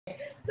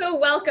So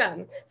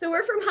welcome. So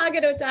we're from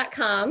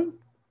Haggadot.com,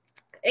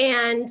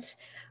 and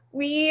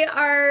we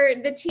are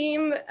the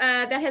team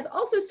that has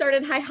also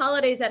started High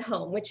Holidays at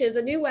Home, which is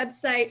a new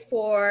website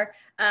for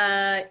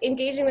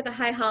engaging with the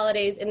high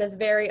holidays in this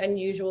very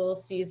unusual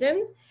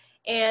season.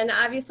 And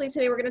obviously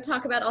today we're going to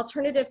talk about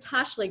alternative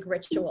Tashlich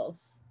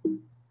rituals.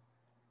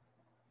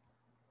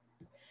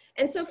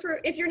 And so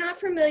if you're not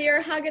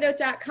familiar,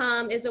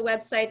 Haggadot.com is a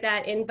website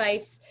that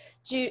invites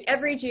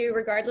every Jew,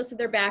 regardless of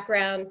their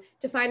background,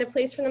 to find a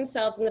place for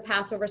themselves in the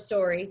Passover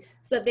story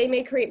so that they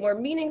may create more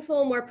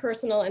meaningful, more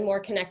personal, and more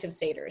connective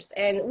seders.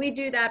 And we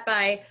do that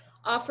by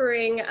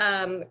offering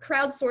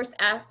crowdsourced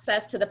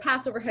access to the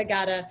Passover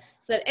Haggadah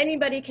so that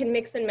anybody can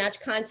mix and match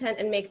content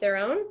and make their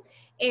own.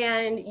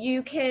 And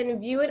you can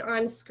view it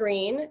on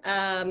screen.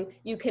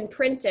 You can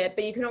print it,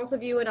 but you can also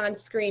view it on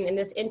screen in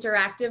this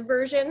interactive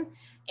version.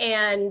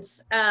 And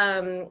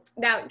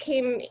that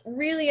came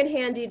really in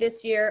handy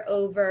this year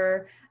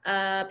over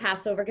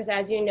Passover, because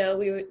as you know,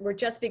 we were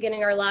just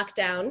beginning our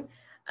lockdown.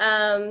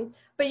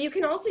 But you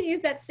can also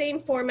use that same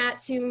format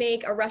to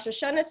make a Rosh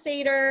Hashanah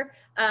Seder,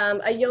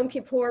 a Yom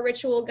Kippur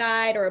ritual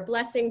guide, or a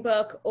blessing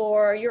book,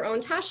 or your own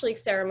Tashlich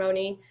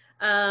ceremony,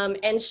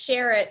 and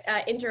share it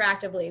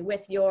interactively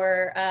with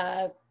your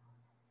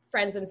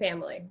friends and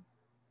family.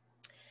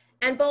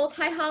 And both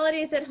High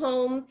Holidays at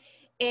Home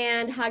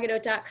and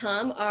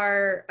Haggadot.com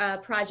are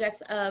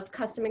projects of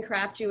Custom and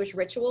Craft Jewish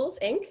Rituals,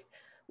 Inc.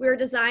 We're a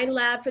design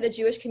lab for the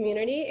Jewish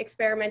community,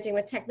 experimenting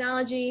with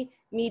technology,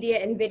 media,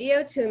 and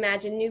video to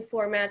imagine new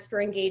formats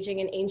for engaging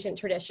in ancient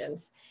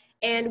traditions.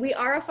 And we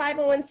are a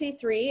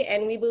 501c3,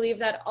 and we believe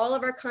that all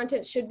of our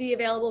content should be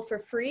available for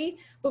free,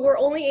 but we're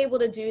only able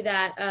to do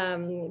that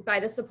by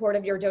the support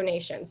of your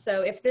donations.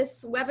 So if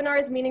this webinar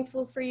is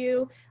meaningful for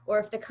you, or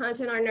if the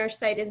content on our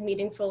site is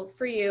meaningful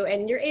for you,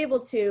 and you're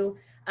able to,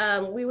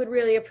 we would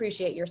really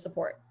appreciate your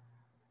support.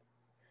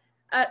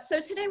 So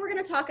today we're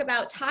going to talk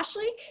about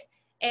Tashlich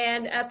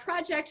and a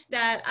project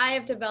that I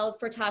have developed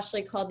for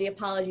Tashlich called the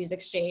Apologies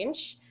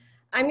Exchange.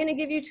 I'm going to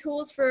give you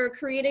tools for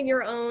creating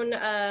your own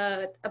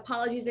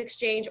Apologies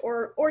Exchange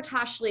or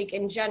Tashlich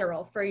in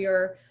general for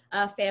your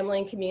family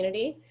and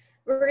community.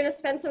 We're going to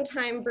spend some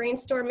time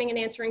brainstorming and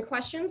answering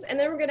questions, and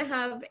then we're going to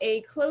have a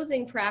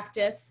closing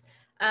practice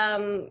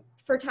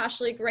for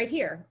Tashlich right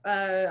here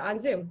on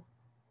Zoom.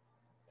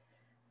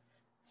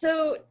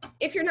 So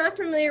if you're not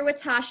familiar with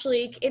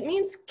Tashlich, it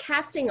means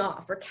casting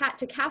off or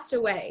to cast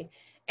away.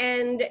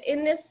 And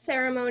in this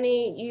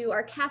ceremony, you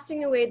are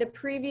casting away the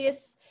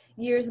previous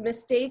year's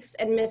mistakes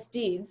and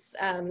misdeeds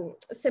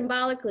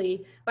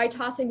symbolically by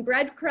tossing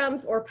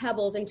breadcrumbs or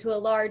pebbles into a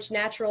large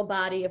natural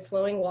body of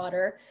flowing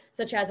water,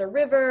 such as a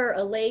river,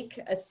 a lake,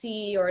 a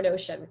sea, or an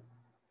ocean.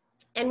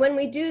 And when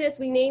we do this,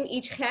 we name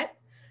each chet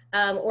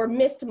or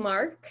missed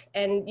mark,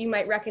 and you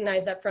might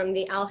recognize that from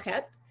the al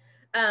chet.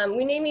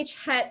 We name each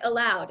het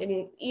aloud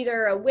in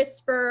either a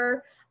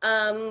whisper,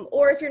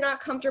 or if you're not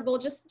comfortable,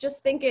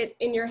 just think it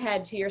in your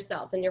head to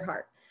yourselves, in your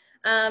heart.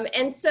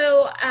 And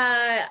so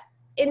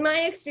in my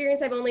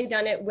experience, I've only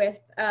done it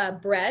with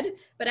bread,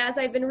 but as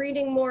I've been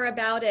reading more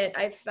about it,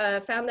 I've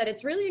found that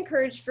it's really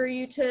encouraged for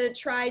you to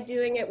try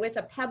doing it with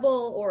a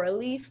pebble or a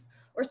leaf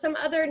or some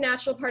other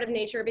natural part of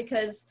nature,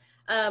 because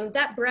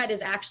that bread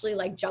is actually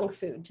like junk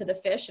food to the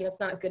fish and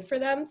it's not good for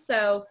them.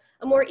 So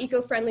a more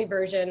eco-friendly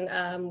version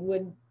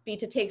would be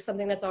to take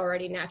something that's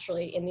already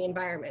naturally in the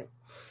environment.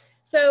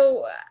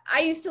 So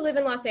I used to live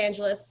in Los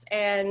Angeles,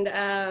 and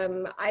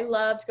I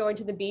loved going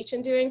to the beach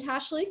and doing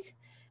Tashlich.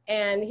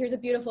 And here's a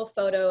beautiful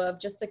photo of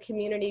just the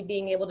community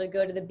being able to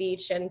go to the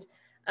beach. And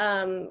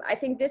I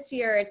think this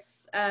year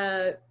it's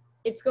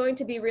going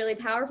to be really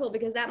powerful,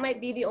 because that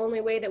might be the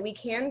only way that we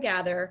can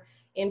gather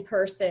in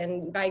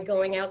person, by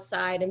going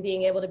outside and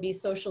being able to be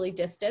socially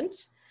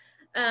distant.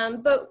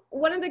 But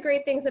one of the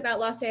great things about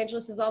Los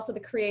Angeles is also the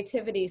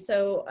creativity.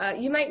 So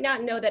you might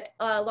not know that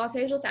Los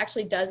Angeles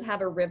actually does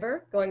have a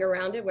river going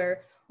around it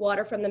where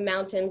water from the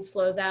mountains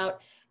flows out.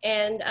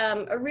 And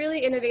a really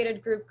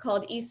innovative group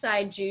called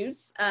Eastside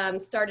Jews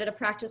started a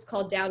practice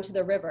called Down to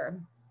the River.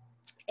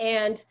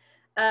 And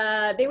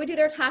they would do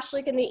their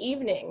Tashlich in the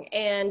evening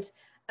and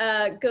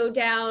go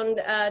down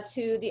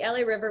to the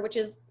LA River, which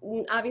is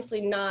obviously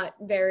not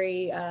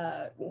very,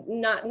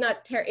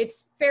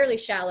 it's fairly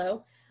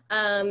shallow,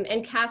 and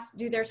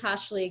do their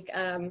Tashlich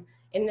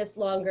in this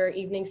longer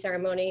evening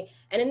ceremony.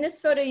 And in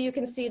this photo, you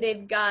can see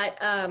they've got,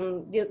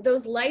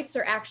 those lights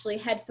are actually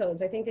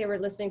headphones. I think they were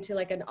listening to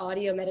like an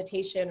audio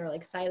meditation or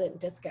like silent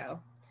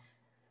disco.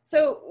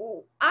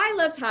 So I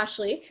love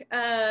Tashlich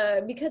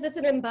because it's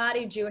an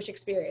embodied Jewish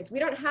experience. We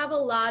don't have a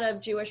lot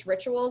of Jewish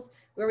rituals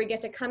where we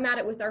get to come at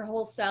it with our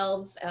whole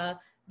selves,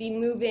 be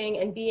moving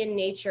and be in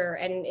nature.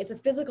 And it's a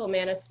physical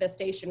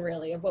manifestation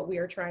really of what we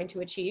are trying to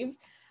achieve.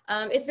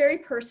 It's very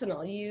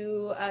personal.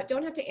 You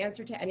don't have to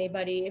answer to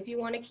anybody. If you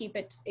want to keep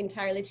it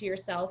entirely to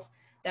yourself,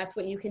 that's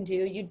what you can do.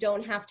 You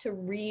don't have to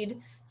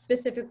read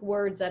specific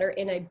words that are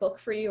in a book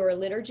for you or a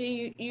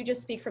liturgy. You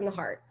just speak from the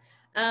heart.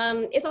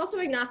 It's also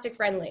agnostic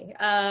friendly.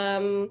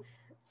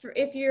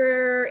 if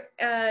you're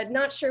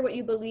not sure what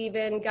you believe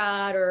in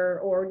God,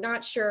 or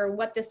not sure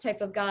what this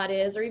type of God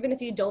is, or even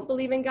if you don't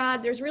believe in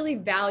God, there's really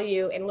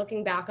value in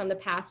looking back on the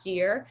past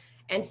year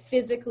and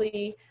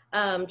physically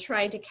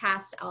trying to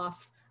cast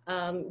off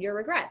your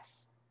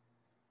regrets.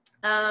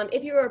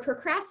 If you're a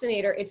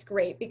procrastinator, it's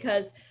great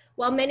because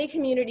while many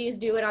communities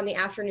do it on the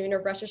afternoon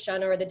of Rosh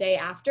Hashanah or the day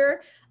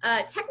after,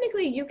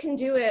 technically you can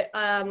do it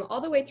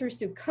all the way through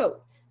Sukkot.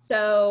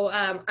 So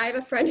I have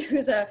a friend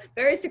who's a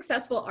very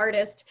successful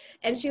artist,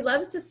 and she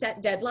loves to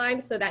set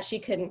deadlines so that she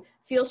can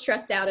feel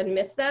stressed out and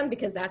miss them,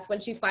 because that's when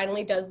she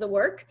finally does the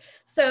work.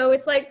 So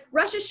it's like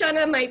Rosh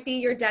Hashanah might be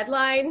your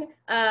deadline,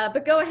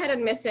 but go ahead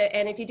and miss it.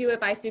 And if you do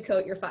it by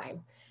Sukkot, you're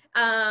fine.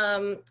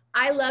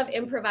 I love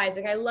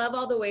improvising. I love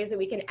all the ways that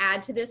we can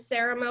add to this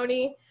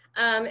ceremony.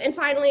 And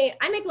finally,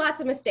 I make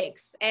lots of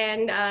mistakes,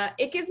 and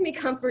it gives me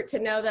comfort to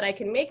know that I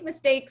can make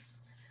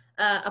mistakes,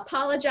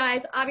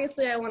 apologize.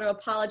 Obviously, I want to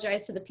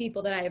apologize to the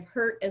people that I have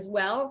hurt as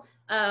well.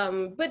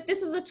 But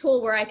this is a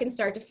tool where I can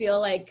start to feel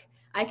like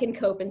I can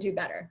cope and do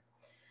better.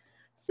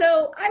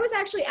 So I was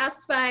actually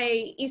asked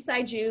by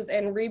Eastside Jews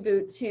and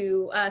Reboot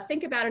to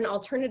think about an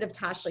alternative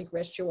Tashlich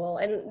ritual,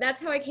 and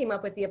that's how I came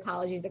up with the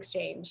Apologies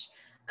Exchange.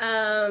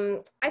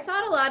 I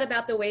thought a lot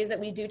about the ways that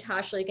we do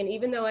Tashlich, and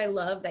even though I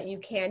love that you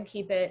can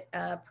keep it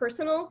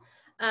personal,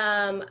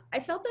 I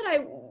felt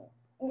that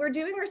we're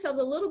doing ourselves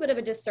a little bit of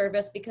a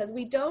disservice because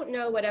we don't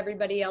know what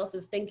everybody else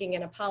is thinking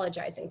and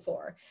apologizing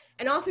for.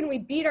 And often we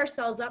beat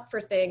ourselves up for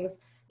things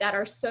that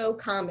are so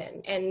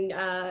common. And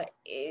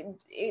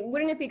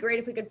wouldn't it be great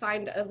if we could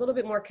find a little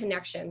bit more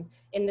connection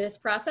in this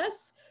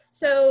process?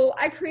 So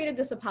I created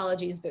this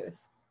apologies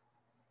booth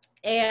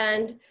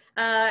and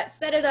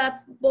set it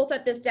up both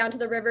at this Down to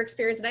the River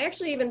experience, and I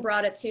actually even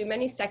brought it to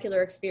many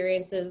secular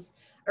experiences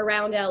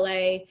around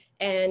LA.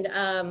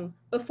 And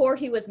before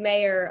he was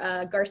mayor,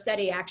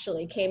 Garcetti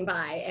actually came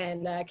by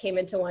and came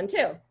into one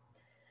too.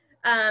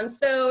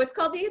 So it's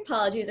called the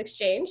Apologies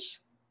Exchange.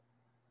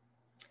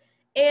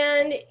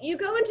 And you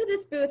go into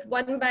this booth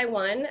one by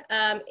one.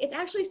 It's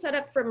actually set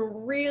up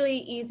from really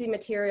easy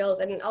materials,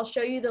 and I'll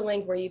show you the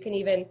link where you can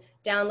even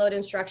download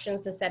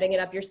instructions to setting it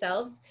up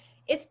yourselves.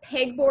 It's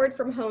pegboard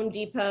from Home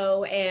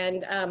Depot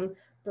and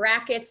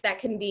brackets that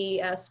can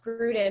be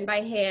screwed in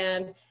by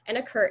hand, and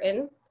a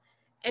curtain.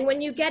 And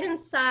when you get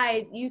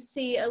inside, you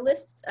see a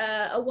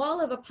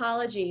wall of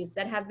apologies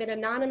that have been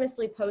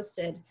anonymously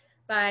posted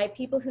by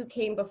people who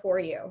came before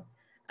you.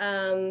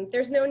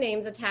 There's no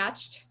names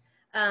attached.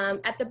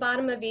 At the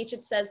bottom of each,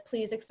 it says,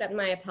 "Please accept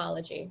my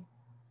apology."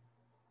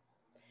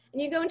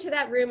 And you go into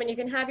that room and you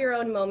can have your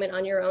own moment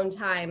on your own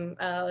time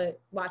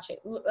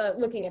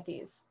looking at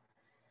these.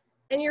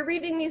 And you're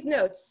reading these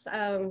notes.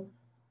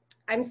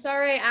 "I'm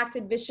sorry I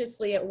acted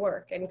viciously at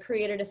work and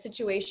created a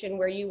situation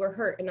where you were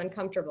hurt and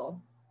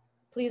uncomfortable.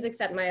 Please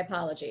accept my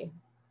apology.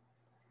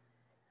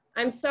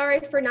 I'm sorry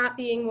for not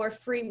being more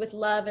free with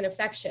love and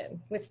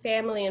affection, with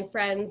family and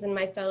friends and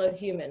my fellow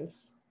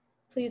humans.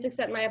 Please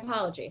accept my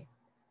apology.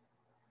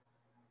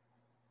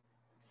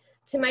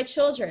 To my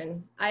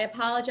children, I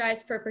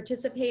apologize for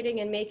participating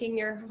in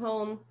making our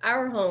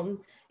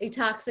home, a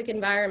toxic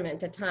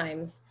environment at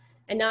times,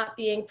 and not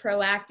being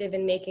proactive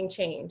in making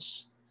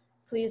change.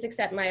 Please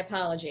accept my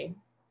apology.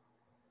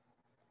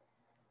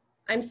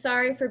 I'm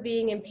sorry for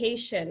being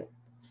impatient,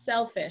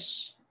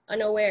 selfish,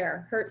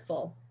 unaware,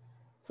 hurtful.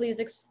 Please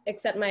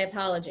accept my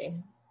apology.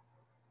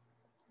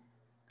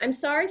 I'm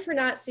sorry for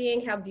not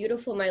seeing how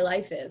beautiful my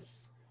life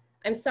is.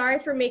 I'm sorry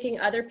for making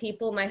other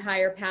people my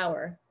higher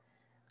power.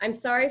 I'm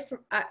sorry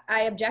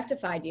I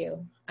objectified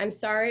you. I'm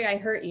sorry I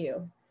hurt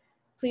you.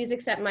 Please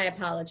accept my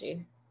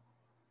apology.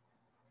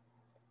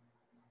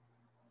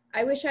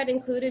 I wish I'd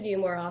included you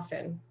more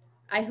often.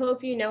 I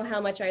hope you know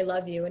how much I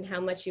love you and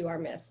how much you are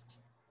missed.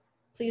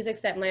 Please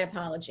accept my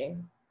apology.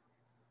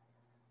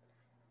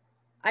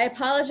 I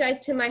apologize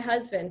to my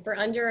husband for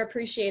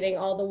underappreciating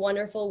all the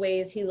wonderful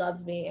ways he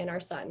loves me and our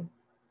son.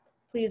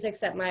 Please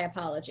accept my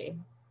apology.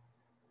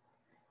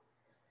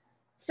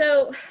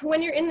 So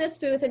when you're in this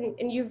booth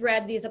and you've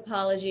read these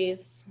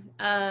apologies,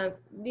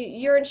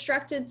 you're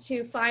instructed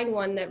to find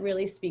one that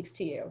really speaks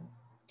to you.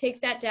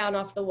 Take that down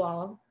off the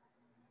wall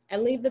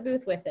and leave the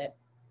booth with it.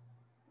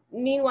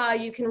 Meanwhile,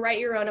 you can write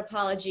your own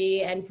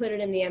apology and put it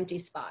in the empty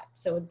spot.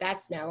 So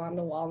that's now on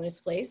the wall in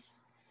its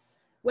place.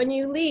 When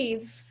you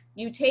leave,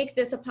 you take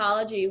this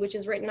apology, which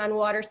is written on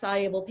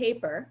water-soluble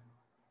paper,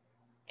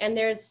 and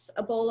there's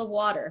a bowl of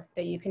water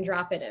that you can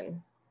drop it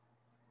in.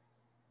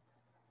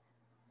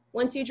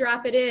 Once you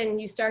drop it in,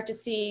 you start to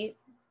see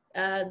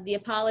the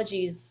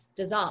apologies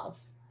dissolve.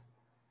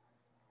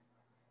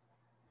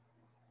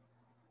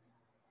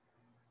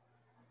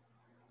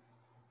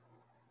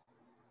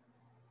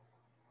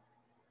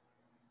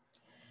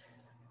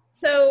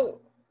 So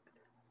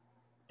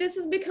this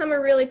has become a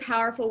really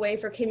powerful way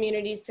for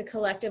communities to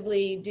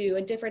collectively do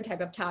a different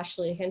type of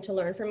Tashlich and to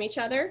learn from each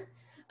other.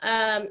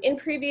 In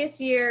previous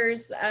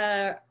years,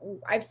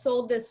 I've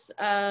sold this,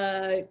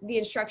 the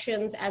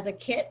instructions as a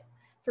kit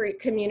for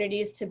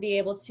communities to be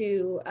able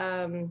to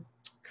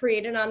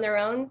create it on their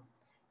own.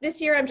 this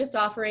year I'm just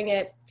offering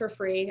it for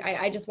free.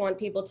 I just want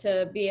people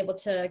to be able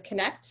to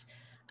connect.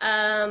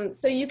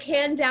 So you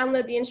can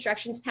download the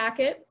instructions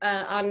packet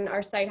on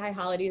our site, High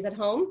Holidays at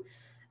Home.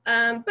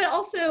 But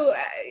also,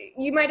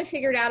 you might have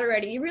figured out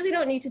already, you really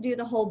don't need to do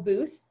the whole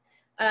booth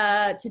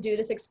to do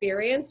this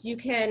experience. You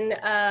can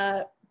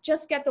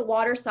just get the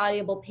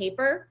water-soluble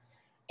paper,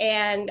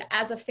 and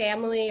as a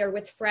family or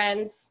with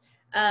friends,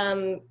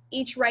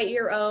 each write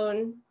your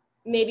own,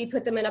 maybe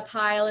put them in a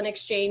pile and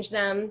exchange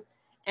them,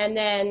 and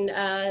then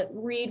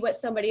read what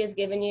somebody has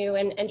given you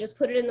and just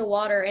put it in the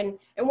water and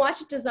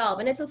watch it dissolve.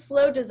 And it's a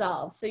slow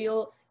dissolve, so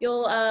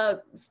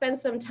you'll spend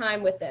some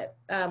time with it,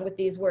 with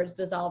these words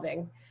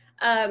dissolving.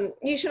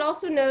 You should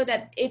also know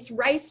that it's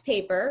rice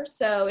paper,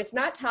 so it's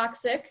not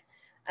toxic.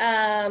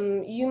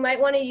 You might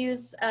want to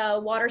use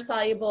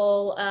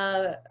water-soluble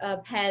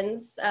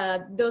pens.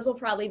 Those will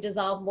probably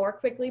dissolve more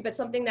quickly, but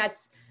something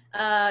that's,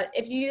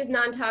 if you use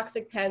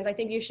non-toxic pens, I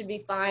think you should be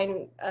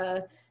fine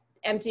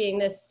emptying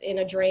this in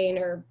a drain,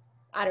 or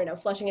I don't know,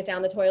 flushing it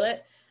down the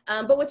toilet.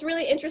 But what's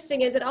really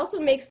interesting is it also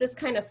makes this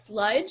kind of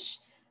sludge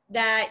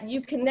that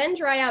you can then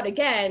dry out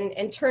again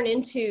and turn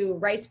into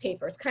rice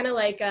paper. It's kind of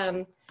like,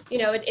 you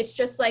know, it's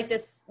just like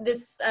this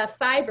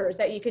fibers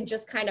that you can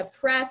just kind of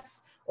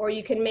press, or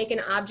you can make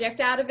an object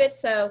out of it.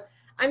 So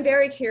I'm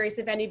very curious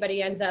if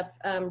anybody ends up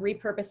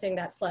repurposing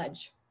that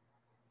sludge.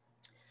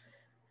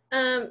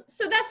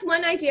 So that's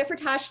one idea for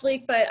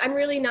Tashlich, but I'm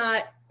really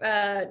not,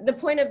 the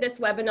point of this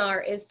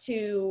webinar is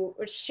to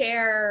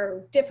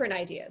share different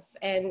ideas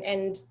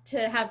and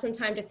to have some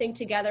time to think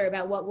together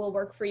about what will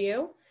work for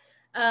you.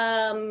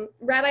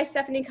 Rabbi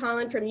Stephanie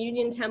Collin from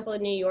Union Temple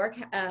in New York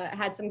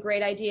had some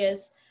great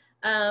ideas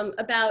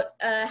about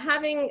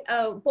having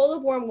a bowl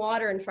of warm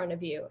water in front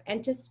of you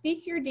and to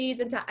speak your deeds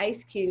into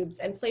ice cubes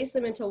and place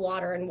them into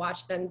water and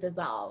watch them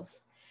dissolve.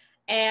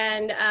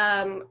 And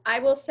I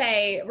will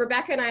say,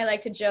 Rebecca and I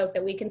like to joke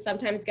that we can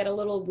sometimes get a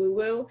little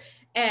woo-woo.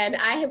 And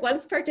I had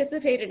once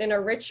participated in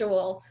a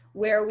ritual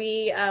where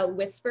we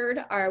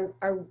whispered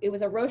it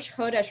was a Rosh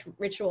Chodesh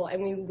ritual,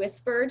 and we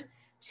whispered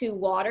to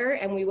water,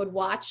 and we would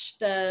watch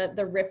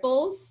the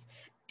ripples,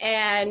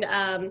 and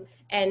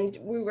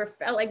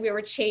felt like we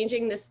were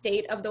changing the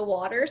state of the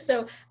water.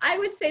 So I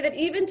would say that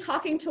even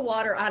talking to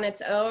water on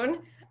its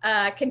own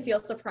can feel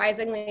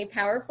surprisingly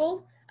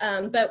powerful.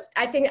 But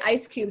I think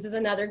ice cubes is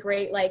another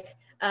great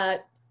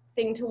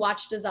thing to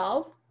watch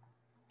dissolve.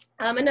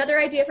 Another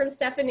idea from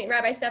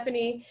Rabbi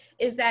Stephanie,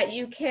 is that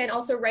you can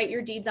also write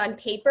your deeds on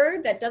paper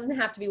that doesn't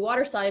have to be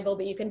water soluble,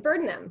 but you can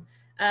burn them.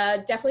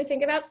 Definitely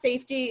think about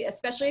safety,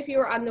 especially if you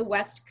are on the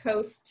West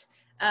Coast.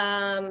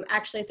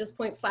 Actually, at this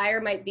point,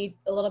 fire might be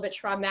a little bit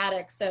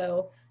traumatic.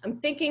 So I'm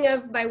thinking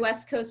of my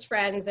West Coast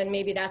friends, and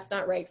maybe that's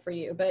not right for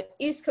you. But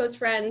East Coast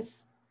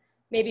friends,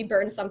 maybe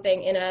burn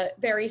something in a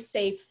very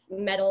safe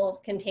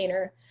metal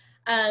container.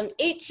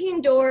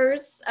 18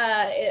 Doors,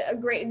 a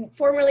great,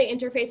 formerly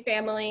Interfaith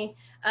Family,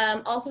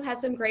 also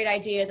has some great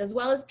ideas, as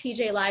well as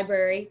PJ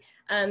Library.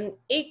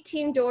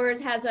 18 Doors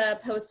has a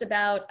post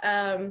about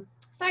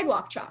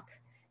sidewalk chalk.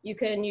 You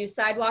can use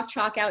sidewalk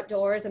chalk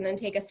outdoors and then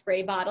take a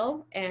spray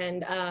bottle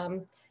and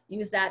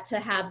use that to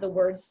have the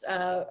words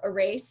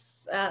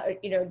erase,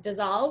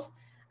 dissolve.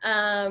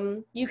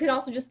 You can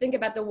also just think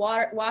about the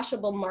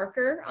washable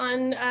marker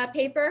on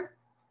paper.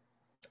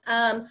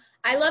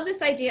 I love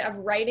this idea of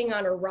writing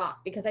on a rock,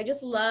 because I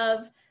just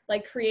love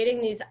creating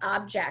these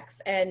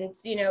objects, and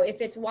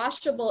if it's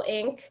washable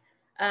ink,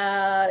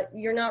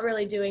 you're not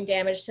really doing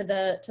damage to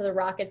the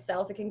rock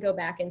itself. It can go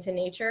back into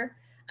nature.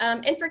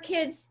 And for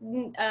kids,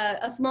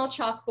 a small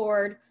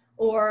chalkboard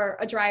or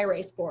a dry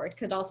erase board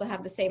could also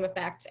have the same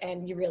effect,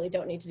 and you really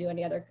don't need to do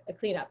any other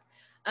cleanup.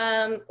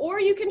 Or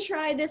you can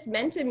try this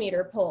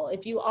Mentimeter poll.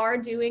 If you are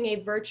doing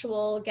a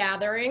virtual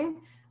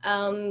gathering,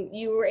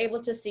 you were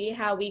able to see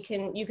how you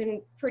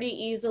can pretty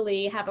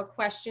easily have a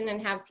question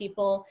and have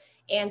people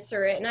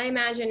answer it. And I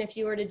imagine if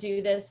you were to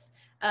do this,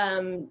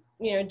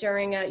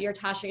 during your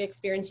Tashlich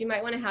experience, you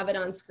might want to have it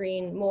on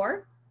screen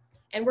more.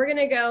 And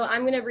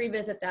I'm gonna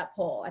revisit that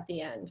poll at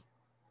the end.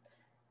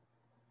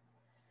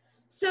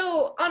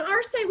 So on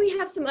our site, we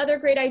have some other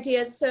great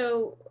ideas.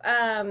 So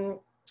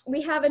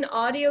we have an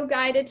audio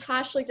guided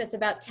Tashlich that's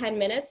about 10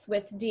 minutes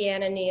with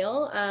Deanna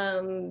Neal.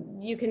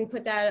 You can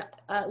put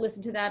that,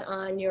 listen to that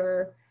on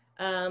your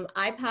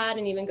iPod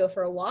and even go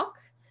for a walk.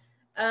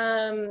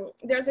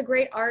 There's a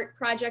great art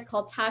project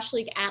called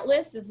Tashlich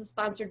Atlas. This is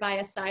sponsored by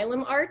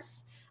Asylum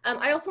Arts.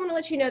 I also want to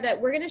let you know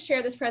that we're going to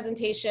share this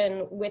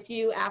presentation with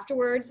you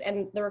afterwards,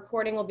 and the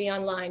recording will be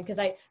online, because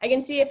I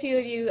can see a few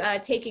of you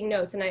taking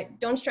notes, and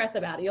don't stress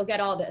about it. You'll get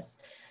all this.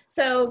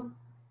 So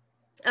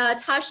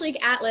Tashlich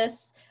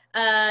Atlas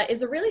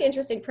is a really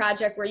interesting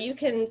project where you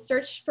can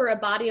search for a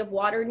body of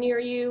water near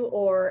you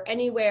or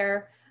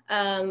anywhere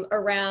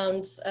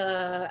around.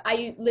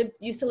 I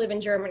used to live in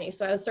Germany,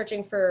 so I was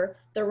searching for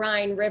the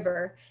Rhine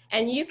River,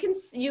 and you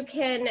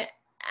can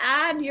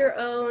add your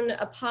own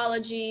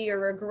apology or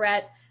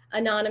regret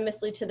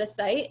anonymously to the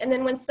site, and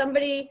then when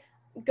somebody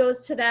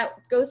goes to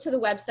the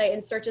website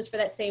and searches for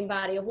that same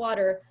body of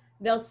water,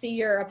 they'll see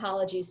your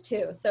apologies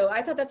too. So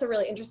I thought that's a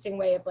really interesting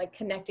way of like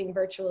connecting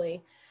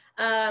virtually.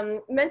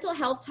 Mental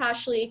health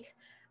Tashlich,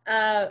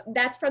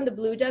 that's from the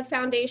Blue Dove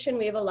Foundation.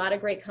 We have a lot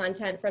of great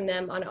content from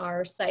them on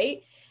our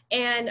site.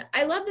 And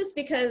I love this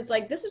because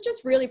like, this is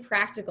just really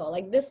practical.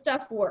 Like this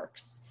stuff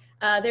works.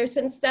 There's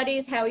been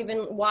studies how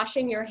even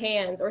washing your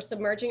hands or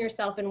submerging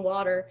yourself in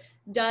water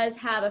does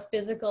have a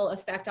physical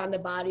effect on the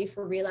body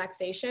for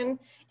relaxation.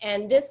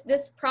 And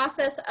this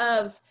process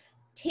of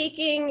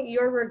taking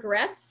your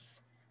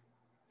regrets,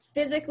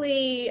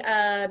 physically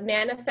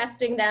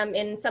manifesting them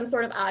in some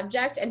sort of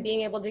object and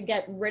being able to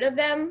get rid of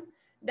them,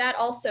 that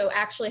also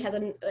actually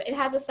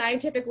has a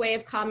scientific way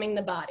of calming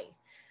the body.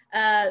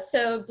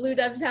 So Blue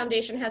Dove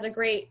Foundation has a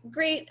great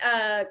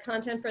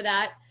content for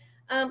that.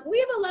 We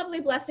have a lovely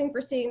blessing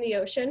for seeing the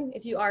ocean,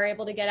 if you are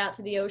able to get out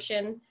to the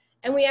ocean.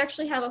 And we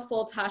actually have a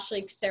full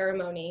Tashlich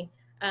ceremony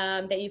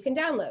that you can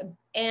download.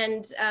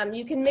 And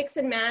you can mix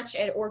and match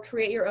or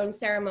create your own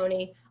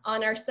ceremony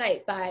on our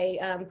site by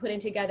putting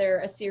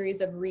together a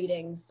series of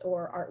readings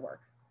or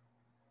artwork.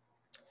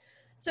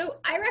 So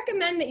I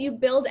recommend that you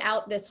build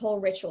out this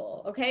whole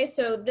ritual, okay?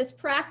 So this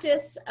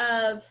practice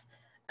of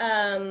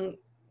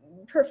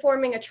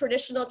performing a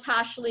traditional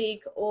Tashlich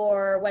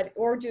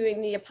or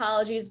doing the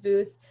apologies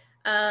booth,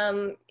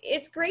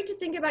 it's great to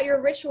think about your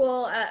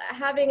ritual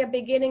having a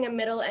beginning, a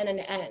middle, and an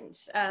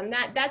end.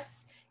 That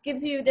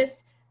gives you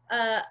this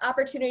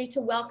opportunity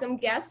to welcome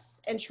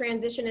guests and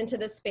transition into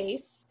the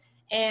space.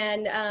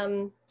 And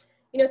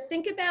you know,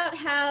 think about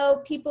how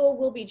people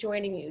will be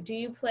joining you. Do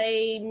you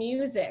play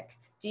music?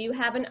 Do you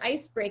have an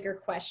icebreaker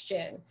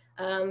question?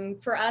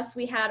 For us,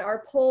 we had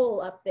our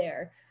poll up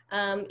there.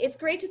 It's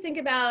great to think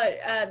about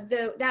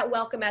that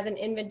welcome as an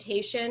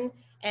invitation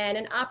and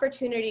an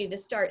opportunity to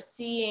start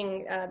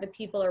seeing the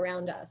people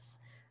around us.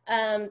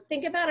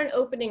 Think about an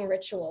opening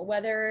ritual,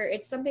 whether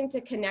it's something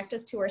to connect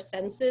us to our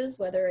senses,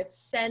 whether it's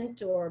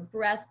scent or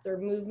breath or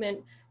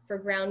movement for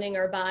grounding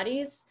our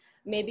bodies.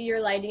 Maybe you're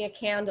lighting a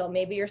candle,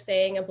 maybe you're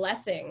saying a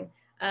blessing.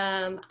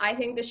 I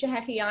think the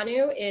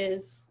Shehechianu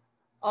is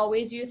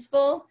always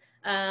useful.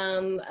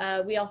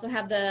 We also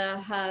have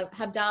the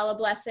Havdalah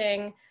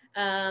blessing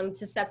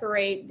to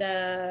separate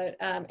the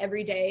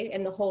everyday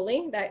and the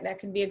holy. That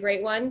could be a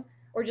great one.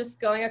 Or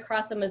just going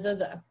across a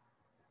mezuzah.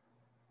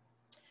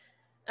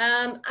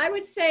 I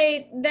would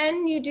say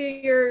then you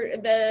do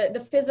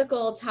the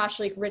physical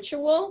Tashlich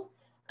ritual,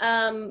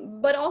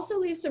 but also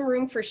leave some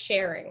room for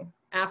sharing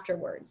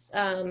afterwards.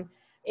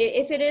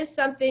 If it is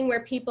something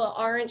where people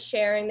aren't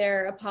sharing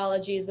their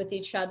apologies with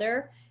each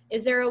other,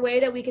 is there a way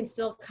that we can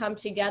still come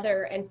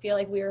together and feel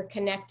like we are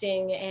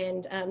connecting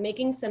and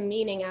making some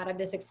meaning out of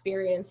this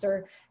experience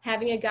or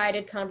having a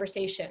guided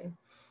conversation?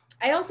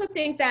 I also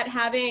think that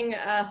having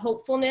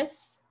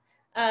hopefulness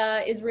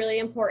is really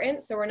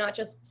important. So we're not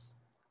just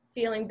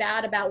feeling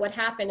bad about what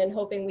happened and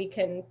hoping we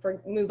can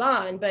move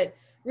on, but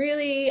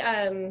really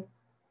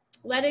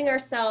letting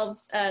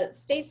ourselves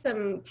state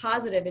some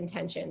positive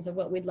intentions of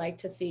what we'd like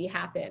to see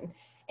happen.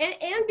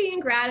 And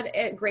being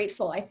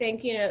grateful. I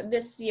think, you know,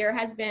 this year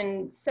has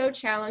been so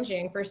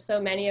challenging for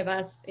so many of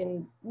us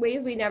in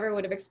ways we never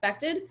would have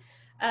expected.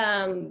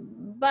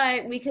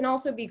 But we can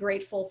also be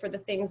grateful for the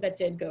things that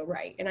did go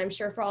right. And I'm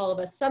sure for all of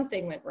us,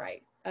 something went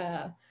right,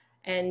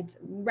 and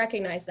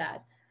recognize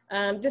that.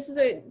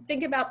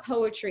 Think about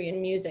poetry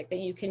and music that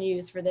you can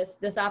use for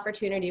this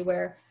opportunity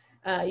where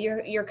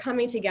you're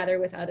coming together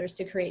with others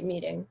to create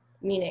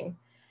meaning.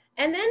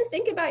 And then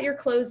think about your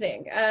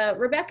closing.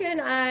 Rebecca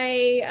and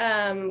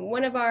I,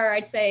 one of our,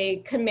 I'd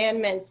say,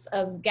 commandments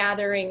of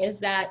gathering is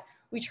that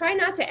we try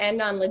not to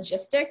end on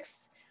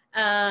logistics.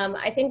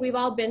 I think we've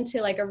all been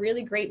to like a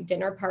really great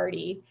dinner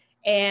party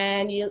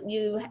and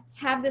you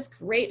have this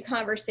great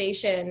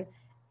conversation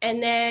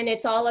and then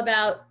it's all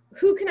about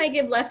who can I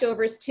give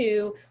leftovers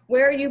to,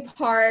 where are you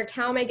parked,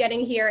 how am I getting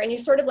here? And you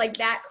sort of like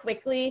that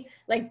quickly,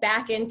 like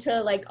back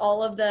into like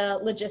all of the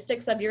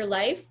logistics of your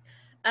life.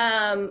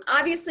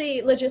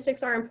 Obviously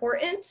logistics are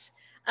important.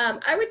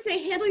 I would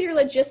say handle your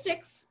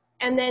logistics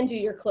and then do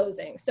your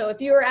closing. So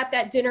if you were at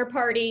that dinner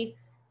party,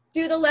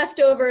 do the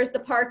leftovers, the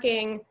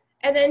parking,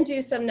 and then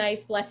do some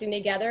nice blessing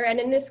together. And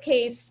in this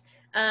case,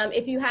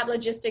 if you have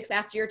logistics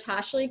after your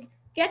Tashlich,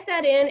 get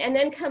that in and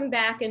then come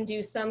back and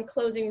do some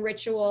closing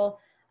ritual,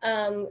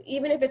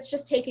 even if it's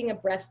just taking a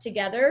breath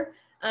together.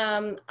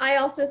 I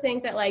also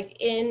think that like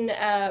in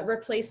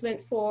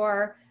replacement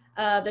for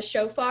the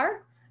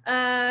shofar,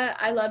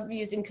 I love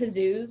using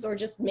kazoos or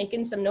just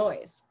making some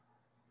noise.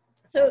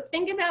 So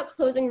think about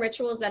closing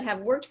rituals that have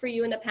worked for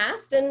you in the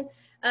past and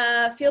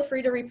feel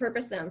free to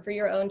repurpose them for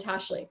your own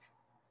Tashlich.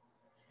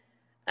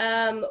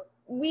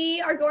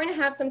 We are going to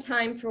have some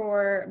time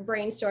for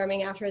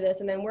brainstorming after this,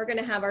 and then we're going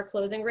to have our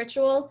closing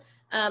ritual.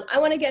 I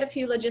want to get a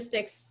few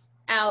logistics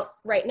out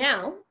right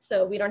now,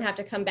 so we don't have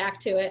to come back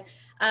to it.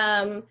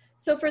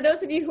 So for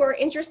those of you who are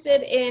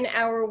interested in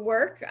our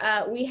work,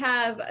 we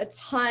have a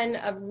ton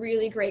of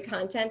really great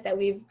content that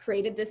we've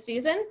created this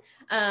season.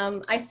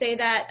 I say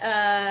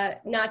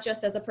that not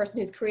just as a person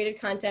who's created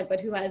content, but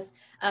who has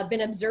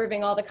been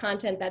observing all the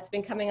content that's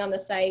been coming on the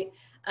site.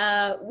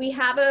 We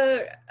have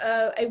a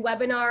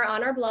webinar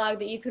on our blog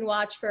that you can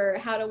watch for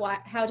how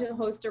to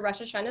host a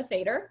Rosh Hashanah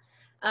Seder.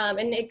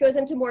 And it goes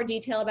into more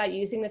detail about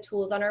using the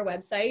tools on our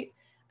website.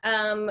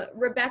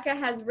 Rebecca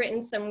has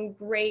written some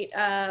great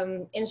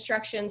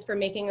instructions for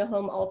making a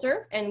home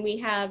altar, and we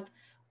have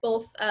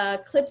both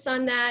clips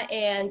on that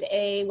and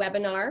a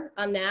webinar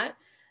on that.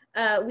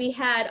 We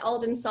had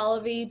Alden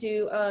Solovey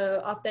do a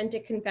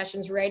Authentic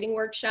Confessions writing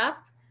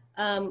workshop.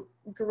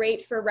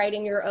 Great for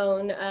writing your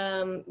own,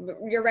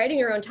 you're writing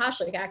your own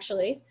Tashlich,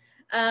 actually.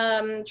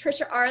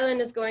 Trisha Arlen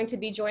is going to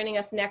be joining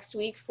us next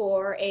week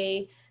for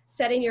a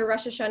Setting Your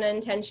Rosh Hashanah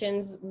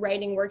Intentions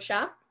writing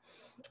workshop.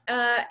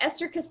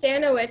 Esther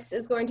Kostanowitz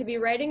is going to be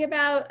writing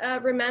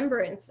about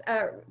remembrance,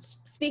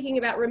 speaking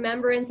about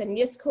remembrance and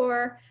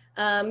Yizkor,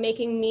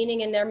 making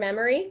meaning in their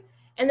memory.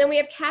 And then we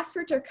have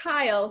Casper ter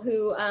Kuile,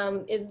 who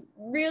is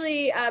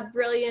really a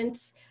brilliant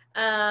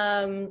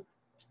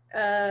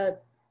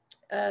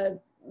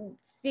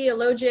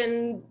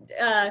theologian.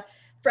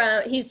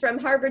 He's from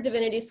Harvard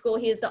Divinity School.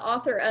 He is the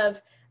author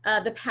of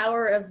The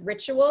Power of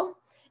Ritual,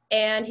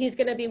 and he's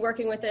going to be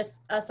working with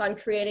us on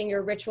creating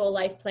your ritual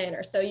life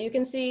planner. So you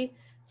can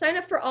sign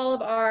up for all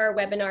of our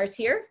webinars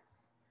here.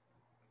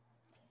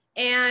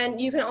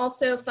 And you can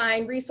also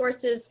find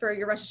resources for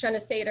your Rosh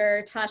Hashanah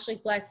Seder,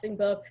 Tashlich Blessing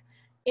Book,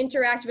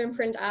 interactive and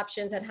print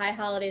options at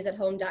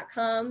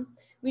highholidaysathome.com.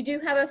 We do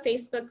have a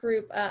Facebook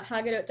group,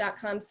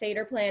 haggadot.com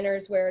Seder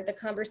Planners, where the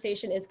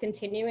conversation is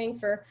continuing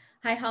for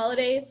High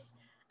Holidays.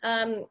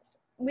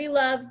 We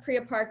love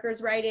Priya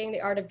Parker's writing,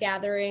 The Art of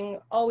Gathering,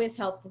 always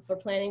helpful for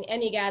planning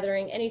any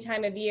gathering, any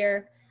time of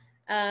year.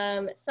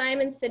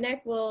 Simon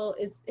Sinek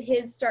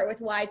his Start With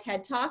Why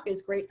TED Talk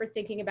is great for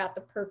thinking about the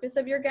purpose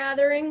of your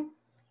gathering.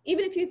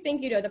 Even if you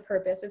think you know the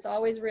purpose, it's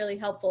always really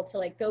helpful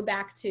to go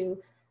back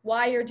to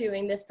why you're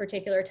doing this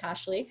particular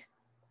Tashlich.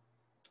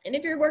 And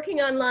if you're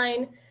working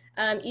online,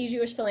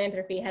 E-Jewish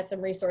Philanthropy has some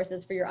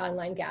resources for your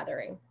online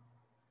gathering.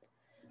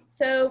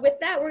 So with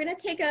that, we're going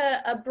to take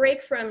a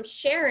break from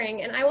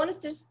sharing, and I want us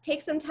to just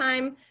take some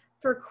time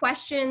for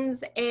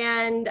questions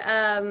and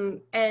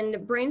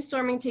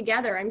brainstorming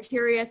together. I'm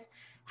curious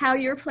how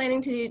you're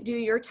planning to do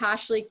your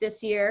Tashlich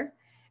this year,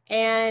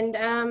 and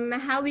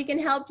how we can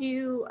help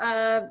you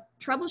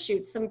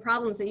troubleshoot some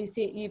problems that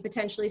you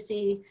potentially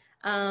see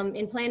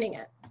in planning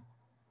it.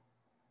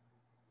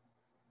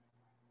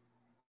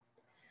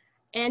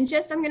 And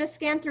I'm going to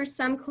scan through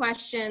some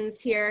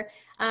questions here.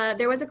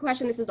 There was a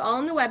question, this is all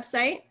on the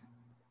website.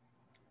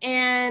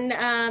 And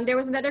there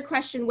was another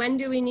question, when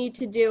do we need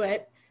to do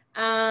it?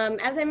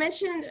 As I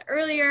mentioned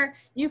earlier,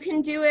 you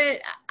can do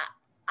it.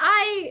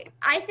 I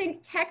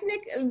think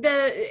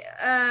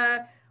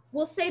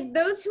we'll say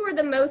those who are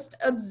the most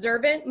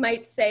observant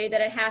might say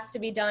that it has to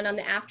be done on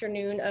the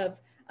afternoon of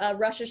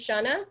Rosh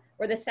Hashanah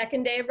or the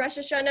second day of Rosh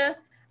Hashanah.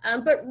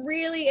 But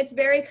really, it's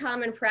very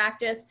common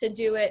practice to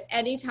do it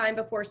anytime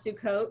before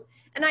Sukkot.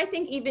 And I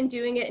think even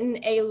doing it in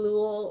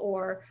Elul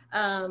or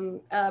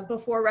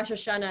before Rosh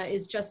Hashanah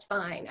is just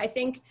fine. I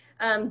think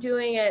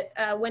doing it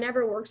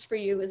whenever works for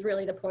you is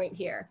really the point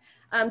here.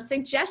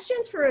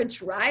 Suggestions for a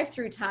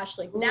drive-through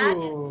Tashlich. That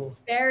is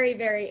very,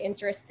 very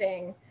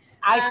interesting.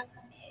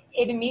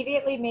 It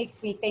immediately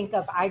makes me think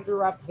of, I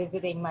grew up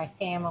visiting my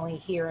family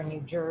here in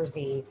New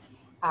Jersey,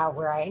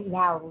 where I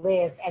now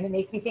live. And it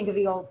makes me think of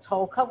the old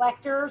toll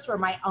collectors where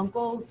my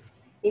uncles,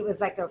 it was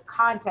like a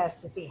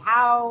contest to see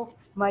how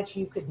much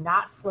you could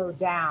not slow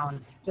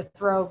down to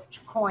throw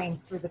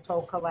coins through the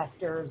toll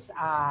collectors'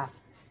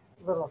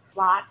 little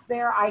slots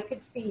there. I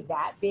could see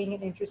that being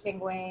an interesting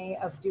way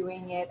of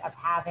doing it, of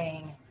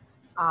having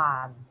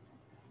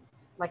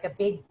like a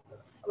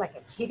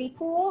kiddie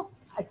pool.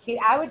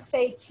 I would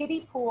say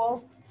kiddie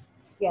pool.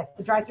 Yes,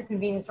 the drive-through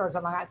convenience stores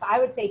on Long Island. So I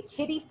would say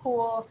kiddie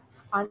pool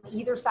on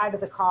either side of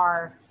the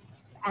car,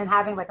 and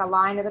having like a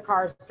line of the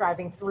cars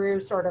driving through,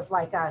 sort of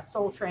like a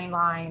Soul Train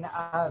line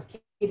of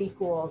kiddie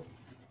pools,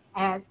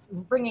 and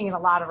bringing in a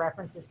lot of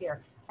references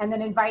here. And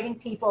then inviting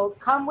people,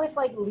 come with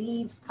like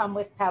leaves, come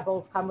with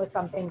pebbles, come with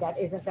something that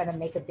isn't going to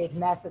make a big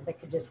mess, that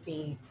could just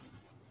be,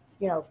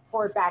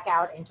 poured back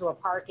out into a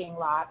parking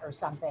lot or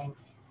something,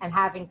 and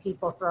having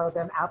people throw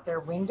them out their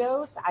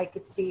windows. I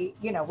could see,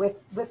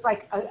 with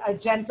like a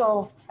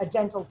gentle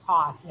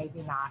toss,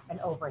 maybe not an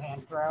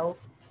overhand throw,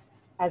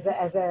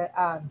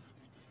 that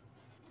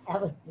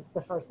was just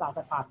the first thought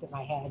that popped in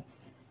my head.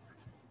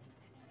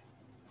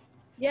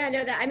 Yeah, no,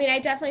 I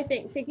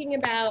definitely thinking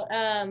about,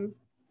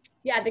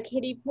 the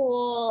kiddie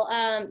pool.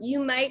 You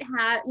might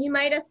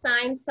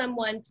assign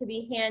someone to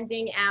be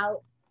handing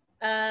out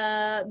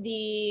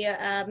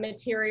the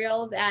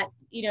materials at,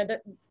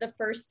 the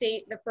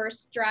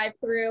first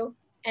drive-through,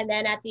 and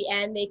then at the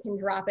end they can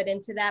drop it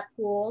into that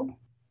pool.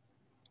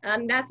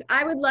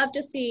 I would love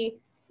to see,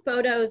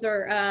 photos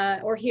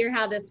or hear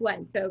how this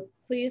went. So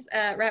please,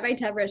 Rabbi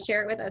Deborah,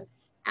 share it with us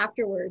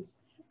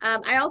afterwards.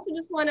 I also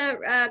just want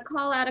to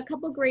call out a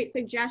couple great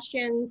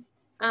suggestions.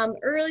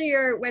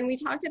 Earlier, when we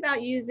talked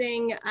about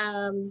using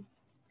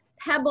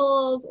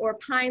pebbles or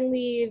pine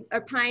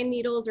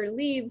needles or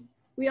leaves,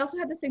 we also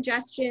had the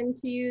suggestion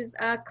to use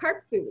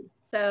carp food.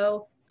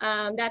 So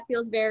that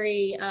feels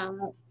very,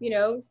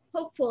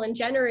 hopeful and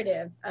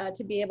generative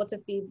to be able to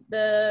feed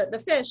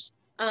the fish,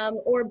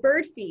 or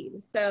bird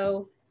feed.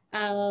 So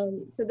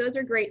those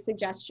are great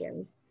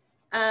suggestions.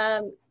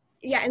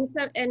 Yeah,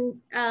 and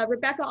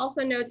Rebecca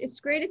also notes, it's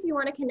great if you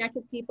want to connect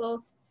with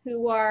people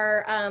who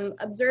are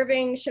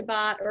observing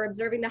Shabbat or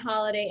observing the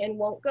holiday and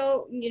won't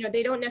go,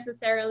 they don't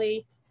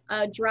necessarily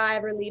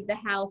drive or leave the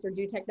house or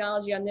do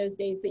technology on those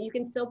days, but you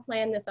can still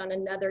plan this on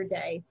another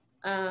day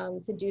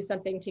to do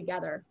something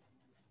together.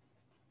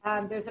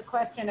 There's a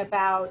question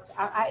about,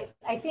 I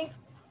think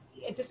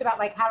just about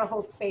like how to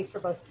hold space for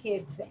both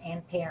kids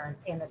and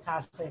parents in the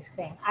Tashlich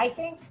thing. I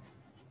think,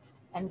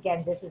 and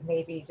again, this is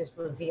maybe just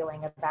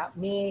revealing about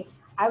me,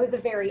 I was a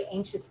very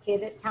anxious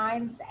kid at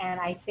times. And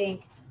I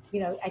think,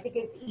 I think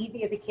it's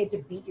easy as a kid to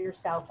beat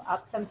yourself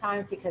up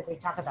sometimes because they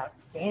talk about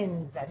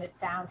sins and it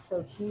sounds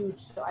so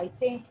huge. So I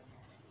think,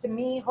 to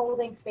me,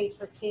 holding space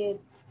for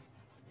kids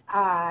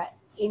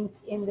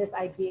in this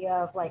idea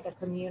of like a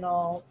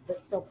communal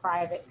but still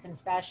private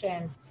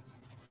confession,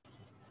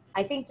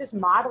 I think just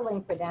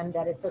modeling for them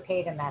that it's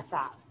okay to mess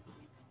up.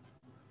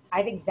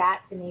 I think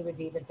that to me would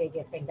be the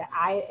biggest thing, that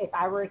if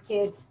I were a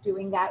kid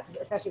doing that,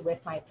 especially with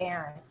my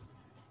parents,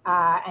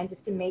 and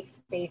just to make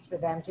space for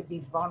them to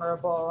be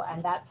vulnerable.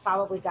 And that's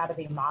probably got to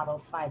be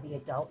modeled by the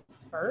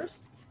adults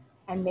first.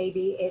 And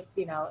maybe it's,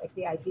 it's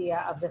the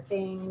idea of the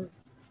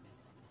things,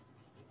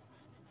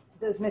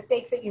 those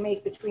mistakes that you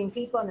make between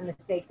people and the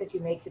mistakes that you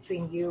make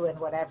between you and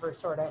whatever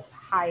sort of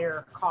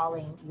higher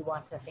calling you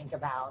want to think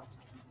about.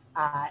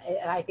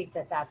 And I think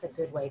that that's a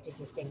good way to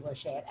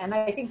distinguish it. And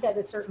I think that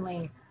is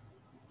certainly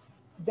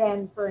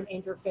then for an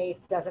interfaith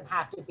doesn't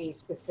have to be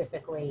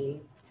specifically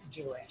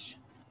Jewish.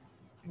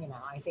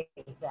 I think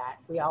that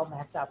we all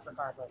mess up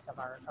regardless of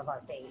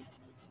our faith.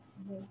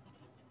 Mm-hmm.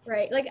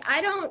 Right. Like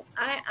I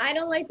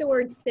don't like the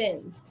word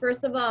sins.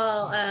 First of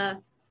all,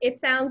 it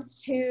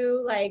sounds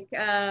too like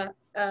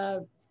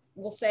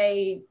we'll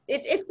say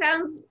it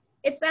sounds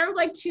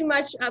like too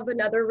much of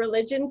another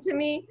religion to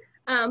me.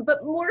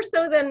 But more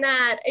so than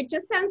that, it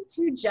just sounds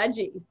too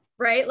judgy,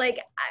 right? Like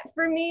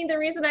for me, the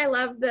reason I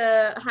love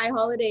the high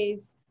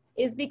holidays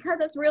is because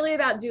it's really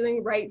about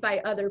doing right by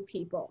other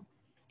people.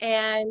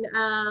 And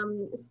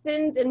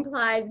sins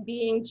implies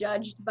being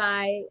judged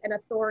by an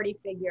authority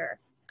figure.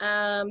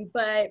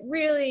 But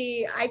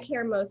really, I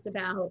care most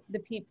about the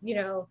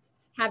people,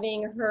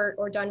 having hurt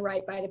or done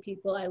right by the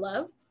people I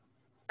love.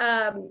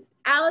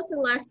 Alison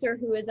Lecter,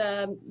 who is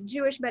a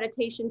Jewish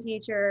meditation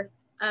teacher,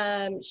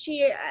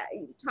 she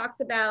talks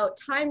about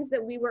times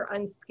that we were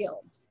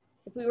unskilled,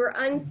 if we were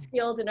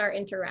unskilled in our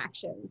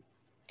interactions.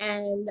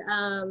 And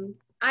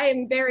I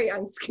am very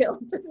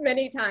unskilled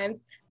many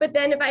times, but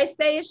then if I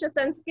say it's just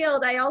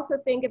unskilled, I also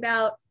think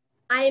about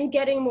I am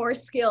getting more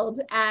skilled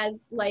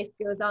as life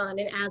goes on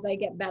and as I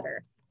get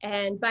better.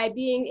 And by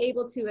being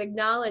able to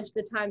acknowledge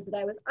the times that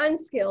I was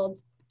unskilled,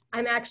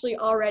 I'm actually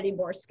already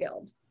more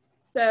skilled.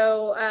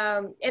 So,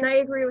 and I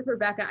agree with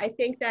Rebecca. I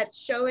think that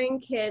showing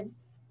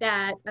kids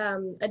that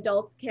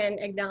adults can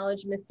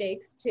acknowledge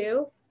mistakes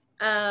too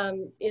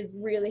is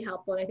really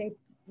helpful. And I think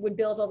would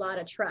build a lot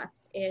of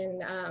trust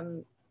in,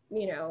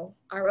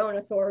 our own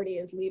authority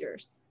as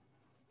leaders.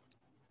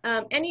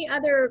 Any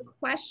other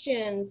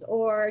questions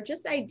or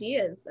just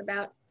ideas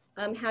about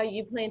how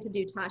you plan to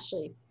do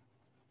Tashlich?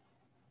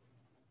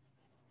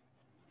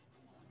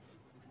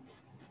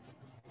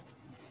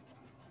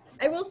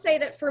 I will say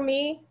that for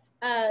me,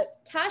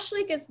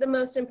 Tashlich is the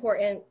most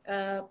important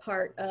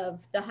part of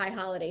the high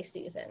holiday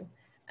season.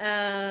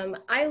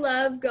 I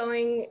love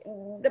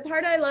the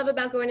part I love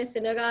about going to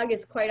synagogue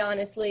is quite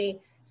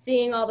honestly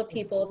seeing all the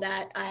people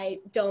that I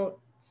don't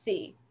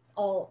see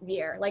all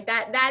year. Like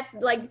that's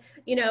like,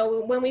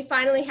 when we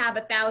finally have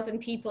 1,000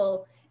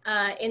 people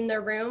in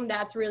the room,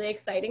 that's really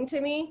exciting to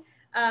me.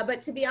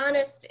 But to be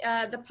honest,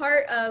 the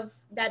part of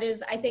that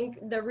is, I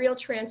think, the real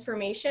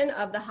transformation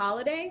of the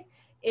holiday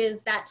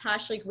is that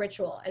Tashlich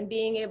ritual and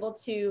being able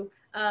to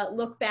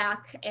look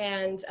back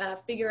and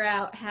figure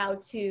out how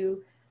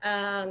to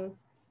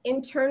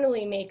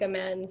internally make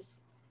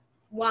amends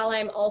while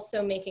I'm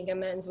also making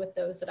amends with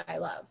those that I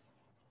love.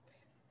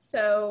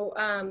 So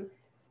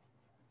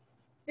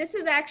this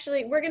is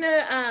actually, we're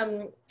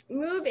gonna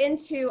move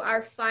into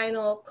our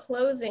final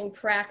closing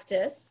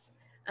practice.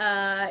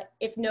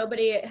 If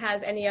nobody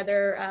has any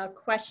other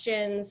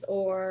questions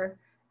or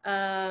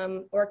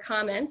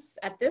comments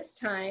at this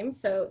time.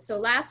 So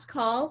last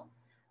call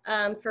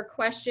for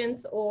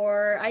questions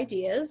or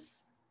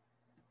ideas.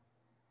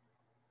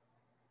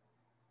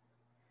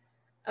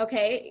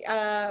 Okay,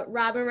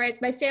 Robin writes,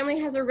 my family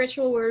has a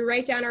ritual where we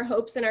write down our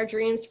hopes and our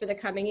dreams for the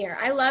coming year.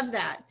 I love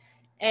that.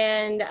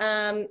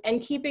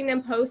 and keeping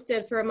them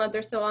posted for a month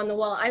or so on the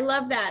wall. I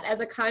love that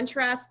as a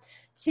contrast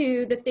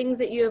to the things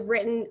that you have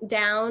written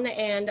down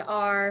and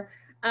are,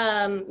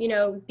 you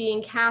know,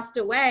 being cast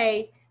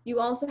away. You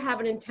also have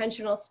an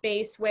intentional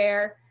space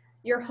where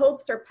your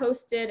hopes are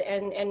posted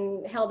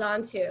and held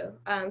on to.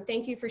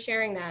 Thank you for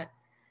sharing that.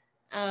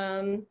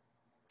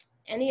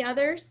 Any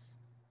others?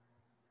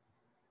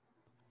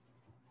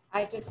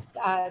 I just,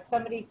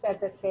 somebody said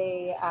that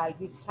they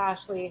use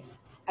Tashlich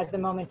as a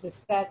moment to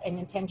set an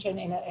intention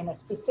in a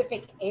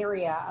specific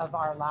area of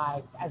our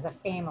lives as a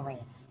family.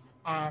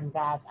 And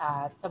that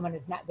someone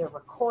is not, they're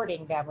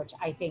recording them, which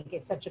I think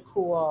is such a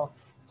cool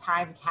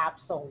time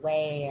capsule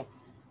way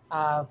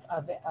of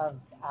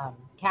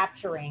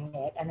capturing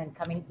it, and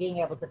then being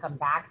able to come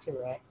back to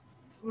it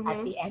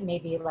at the end,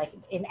 maybe like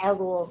in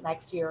Elul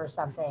next year or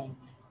something,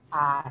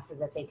 so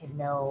that they can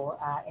know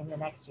in the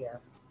next year.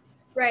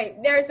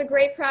 Right. There's a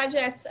great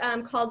project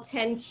called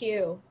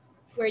 10Q,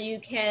 where you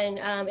can,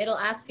 it'll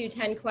ask you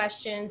 10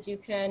 questions, you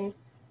can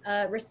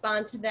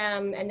respond to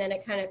them, and then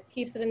it kind of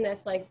keeps it in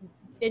this like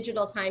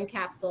digital time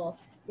capsule.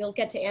 You'll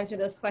get to answer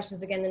those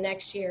questions again the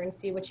next year and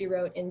see what you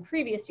wrote in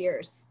previous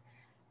years.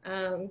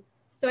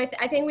 So I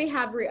think we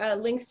have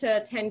links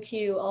to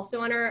 10Q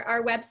also on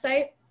our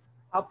website.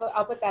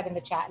 I'll put that in the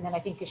chat, and then I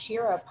think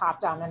Kashira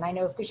popped on, and I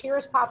know if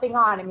Kashira's popping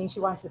on, it means she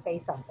wants to say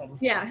something.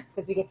 Yeah.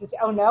 Because we get to see,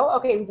 oh no?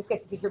 Okay, we just get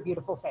to see her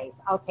beautiful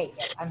face. I'll take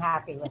it. I'm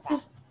happy with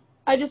that.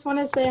 I just want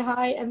to say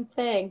hi and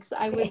thanks.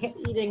 I was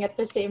eating at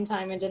the same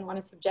time and didn't want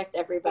to subject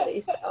everybody,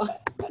 so.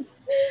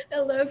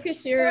 Hello,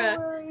 Kashira.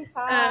 No worries.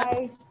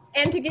 Hi.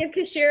 And to give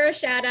Kashira a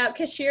shout out,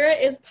 Kashira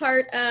is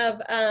part of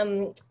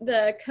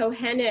the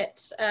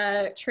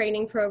Kohenet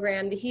training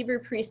program, the Hebrew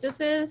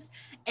priestesses,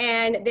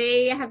 and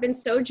they have been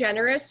so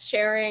generous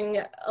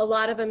sharing a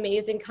lot of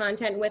amazing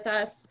content with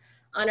us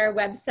on our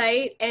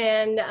website.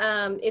 And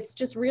it's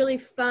just really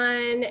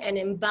fun and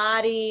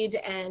embodied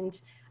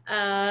and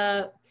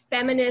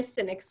feminist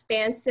and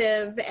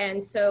expansive.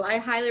 And so I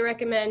highly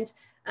recommend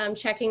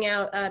checking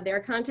out their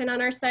content on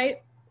our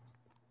site.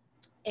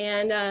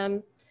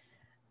 And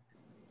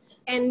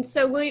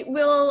so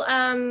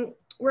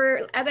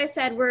we're, as I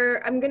said,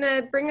 I'm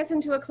gonna bring us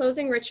into a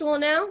closing ritual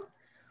now.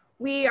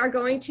 We are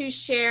going to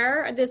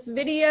share this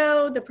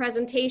video, the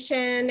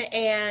presentation,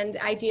 and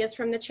ideas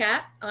from the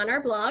chat on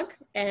our blog,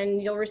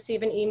 and you'll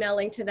receive an email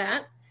link to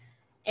that.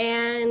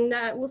 And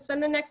we'll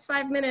spend the next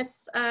 5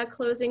 minutes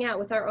closing out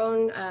with our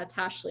own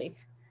Tashlich.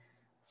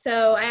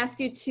 So I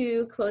ask you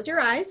to close your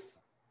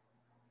eyes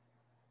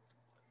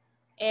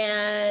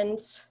and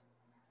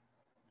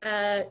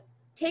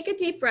take a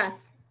deep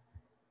breath.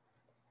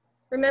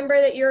 Remember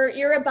that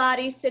you're a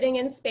body sitting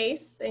in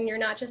space and you're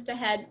not just a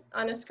head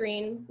on a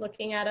screen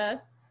looking at a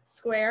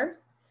square.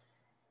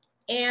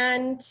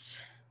 And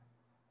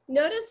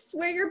notice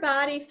where your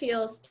body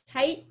feels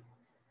tight,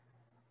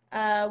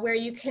 where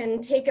you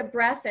can take a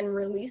breath and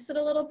release it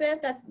a little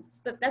bit.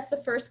 That's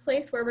the first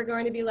place where we're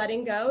going to be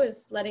letting go,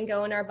 is letting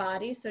go in our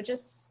body. So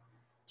just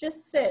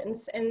sit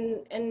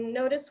and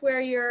notice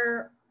where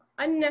you're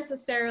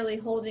unnecessarily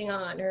holding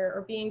on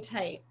or being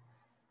tight.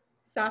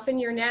 Soften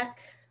your neck.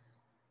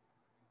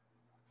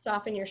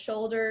 Soften your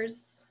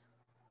shoulders,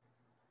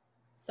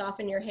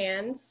 soften your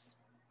hands.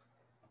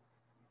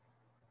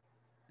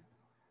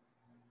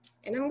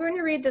 And I'm going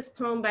to read this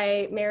poem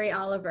by Mary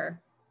Oliver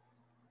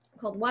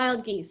called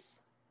Wild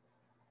Geese.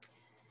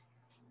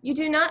 You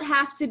do not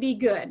have to be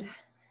good.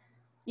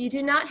 You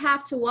do not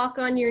have to walk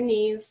on your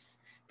knees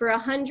for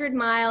 100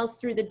 miles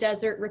through the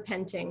desert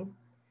repenting.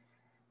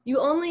 You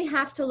only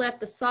have to let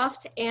the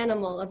soft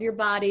animal of your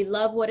body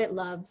love what it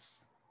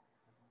loves.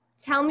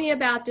 Tell me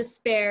about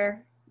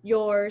despair,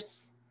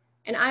 yours,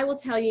 and I will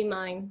tell you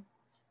mine.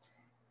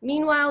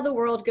 Meanwhile, the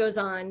world goes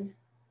on.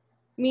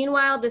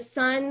 Meanwhile, the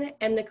sun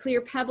and the clear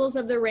pebbles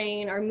of the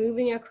rain are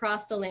moving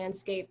across the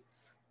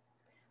landscapes,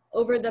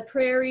 over the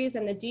prairies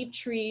and the deep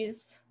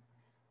trees,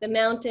 the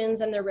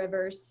mountains and the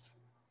rivers.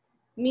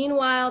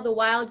 Meanwhile, the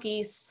wild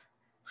geese,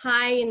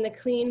 high in the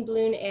clean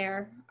blue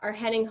air, are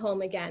heading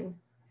home again.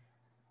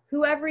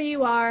 Whoever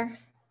you are,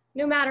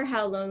 no matter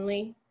how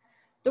lonely,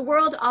 the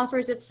world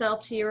offers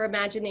itself to your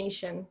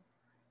imagination,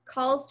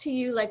 calls to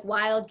you like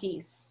wild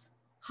geese,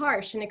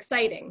 harsh and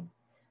exciting,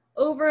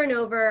 over and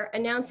over,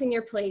 announcing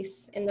your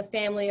place in the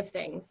family of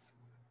things.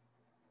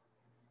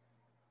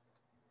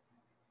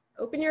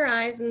 Open your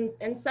eyes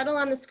and settle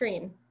on the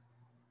screen.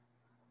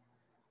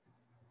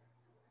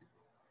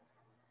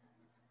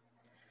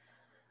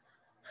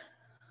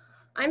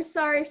 I'm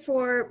sorry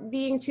for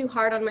being too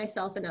hard on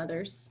myself and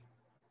others.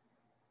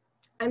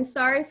 I'm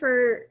sorry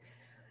for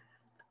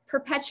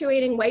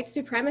perpetuating white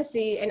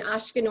supremacy and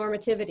Ashke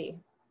normativity.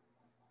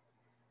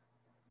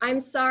 I'm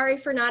sorry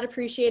for not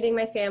appreciating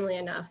my family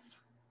enough.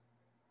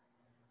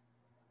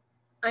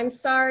 I'm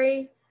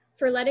sorry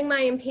for letting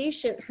my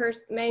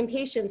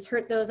impatience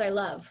hurt those I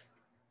love.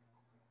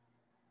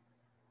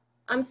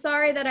 I'm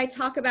sorry that I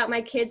talk about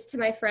my kids to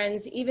my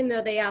friends even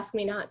though they ask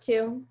me not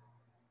to.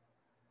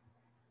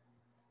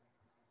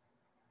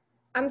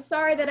 I'm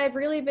sorry that I've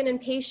really been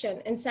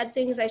impatient and said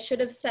things I should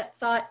have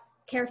thought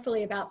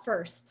carefully about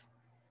first.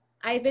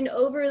 I've been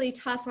overly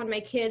tough on my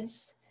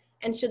kids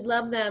and should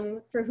love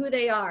them for who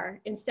they are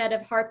instead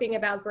of harping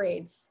about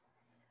grades.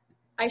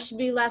 I should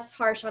be less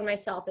harsh on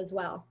myself as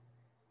well.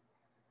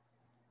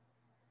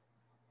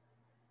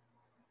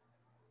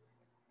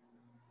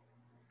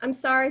 I'm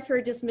sorry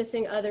for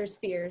dismissing others'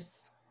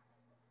 fears.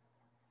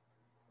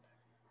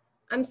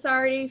 I'm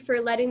sorry for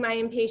letting my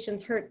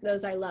impatience hurt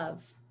those I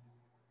love.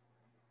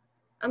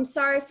 I'm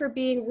sorry for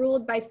being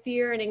ruled by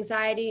fear and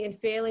anxiety and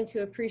failing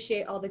to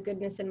appreciate all the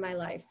goodness in my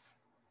life.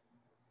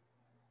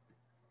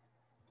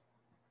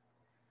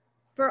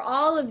 For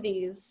all of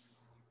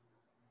these,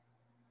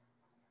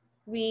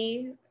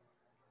 we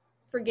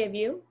forgive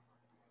you.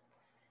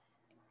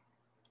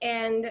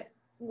 And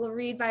we'll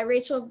read by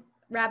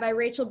Rabbi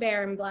Rachel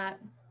Barenblatt.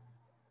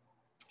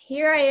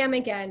 Here I am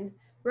again,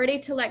 ready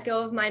to let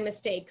go of my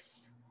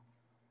mistakes.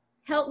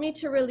 Help me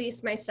to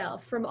release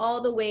myself from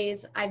all the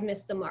ways I've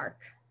missed the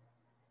mark.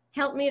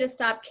 Help me to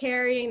stop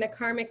carrying the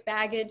karmic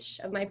baggage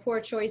of my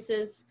poor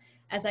choices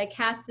as I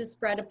cast this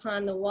bread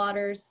upon the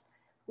waters,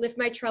 lift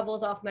my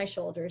troubles off my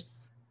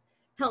shoulders.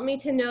 Help me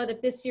to know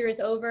that this year is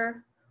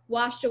over,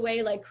 washed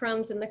away like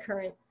crumbs in the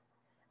current.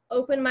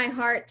 Open my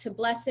heart to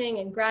blessing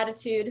and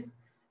gratitude.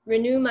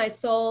 Renew my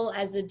soul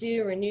as the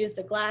dew renews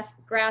the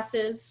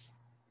grasses.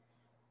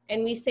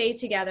 And we say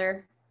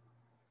together,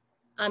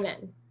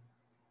 Amen.